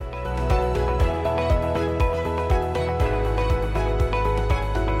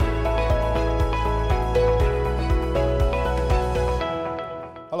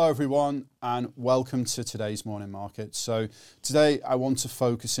everyone, and welcome to today's morning market. So today I want to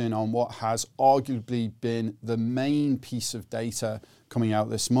focus in on what has arguably been the main piece of data coming out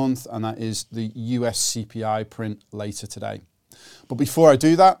this month, and that is the US CPI print later today. But before I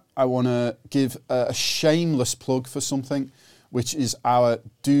do that, I want to give a shameless plug for something, which is our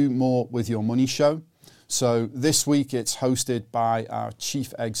Do More With Your Money show. So this week it's hosted by our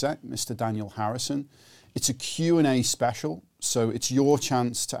chief exec, Mr. Daniel Harrison. It's a Q&A special, so it's your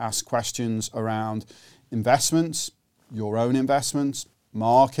chance to ask questions around investments, your own investments,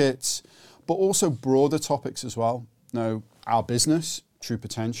 markets, but also broader topics as well. Our business, True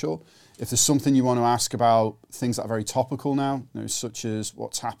Potential. If there's something you want to ask about things that are very topical now, such as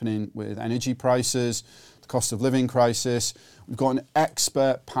what's happening with energy prices, the cost of living crisis, we've got an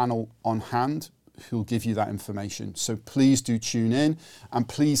expert panel on hand who'll give you that information. So please do tune in and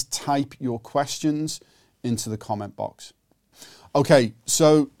please type your questions into the comment box. Okay,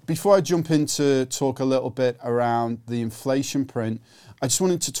 so before I jump into talk a little bit around the inflation print, I just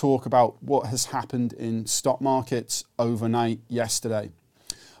wanted to talk about what has happened in stock markets overnight yesterday.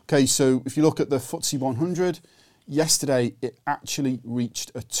 Okay, so if you look at the FTSE 100, yesterday it actually reached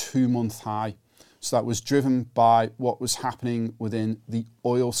a 2-month high. So that was driven by what was happening within the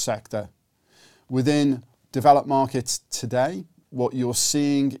oil sector. Within developed markets today, what you're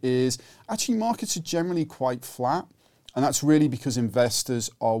seeing is actually markets are generally quite flat. And that's really because investors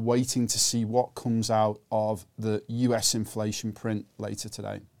are waiting to see what comes out of the US inflation print later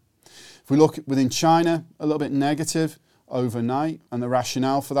today. If we look within China, a little bit negative overnight. And the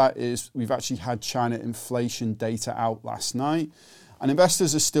rationale for that is we've actually had China inflation data out last night. And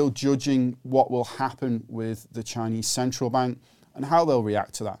investors are still judging what will happen with the Chinese central bank and how they'll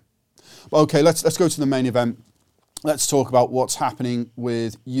react to that. Well, okay, let's go to the main event. Let's talk about what's happening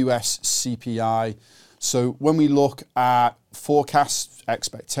with US CPI. So when we look at forecast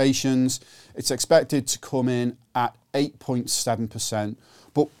expectations, it's expected to come in at 8.7%.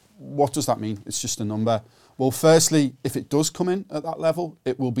 But what does that mean? It's just a number. Well, firstly, if it does come in at that level,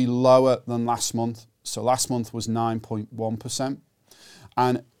 it will be lower than last month. So last month was 9.1%.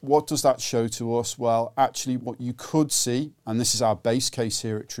 And what does that show to us? Well, actually what you could see, and this is our base case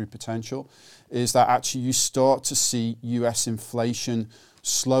here at True Potential, is that actually you start to see US inflation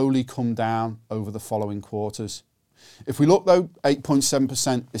slowly come down over the following quarters. If we look though,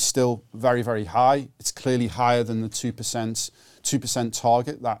 8.7% is still very, very high. It's clearly higher than the 2%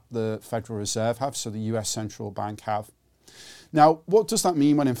 target that the Federal Reserve have, so the US Central Bank have. Now, what does that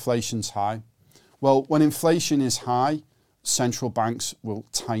mean when inflation's high? Well, when inflation is high, central banks will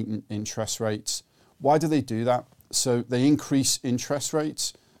tighten interest rates. Why do they do that? So they increase interest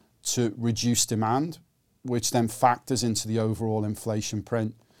rates to reduce demand, which then factors into the overall inflation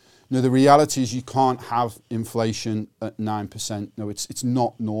print. Now, the reality is you can't have inflation at 9%. No, it's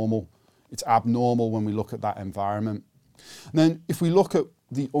not normal. It's abnormal when we look at that environment. And then if we look at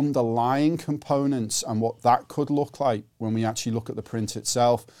the underlying components and what that could look like when we actually look at the print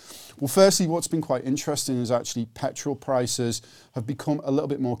itself. Well, firstly, what's been quite interesting is actually petrol prices have become a little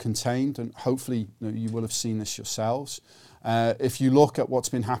bit more contained, and hopefully you will have seen this yourselves. If you look at what's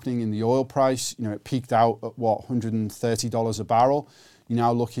been happening in the oil price, it peaked out at $130 a barrel. You're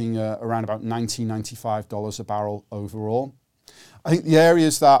now looking at around about $95 a barrel overall. I think the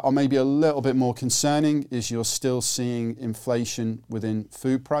areas that are maybe a little bit more concerning is you're still seeing inflation within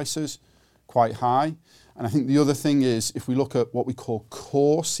food prices quite high. And I think the other thing is if we look at what we call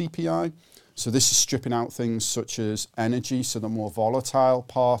core CPI, so this is stripping out things such as energy, so the more volatile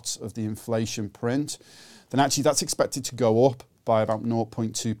parts of the inflation print, then actually that's expected to go up by about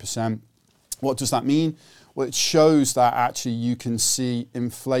 0.2%. What does that mean? Well, it shows that actually you can see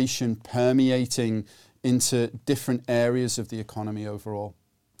inflation permeating into different areas of the economy overall.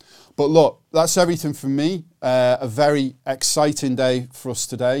 But look, that's everything from me. A very exciting day for us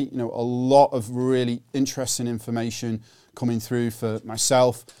today. A lot of really interesting information coming through for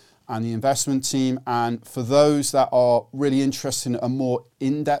myself and the investment team. And for those that are really interested in a more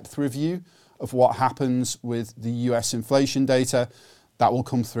in-depth review of what happens with the US inflation data, that will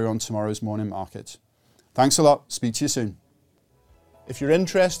come through on tomorrow's morning market. Thanks a lot. Speak to you soon. If you're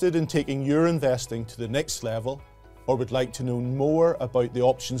interested in taking your investing to the next level, or would like to know more about the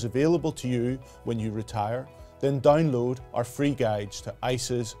options available to you when you retire, then download our free guides to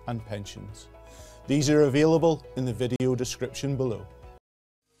ISAs and pensions. These are available in the video description below.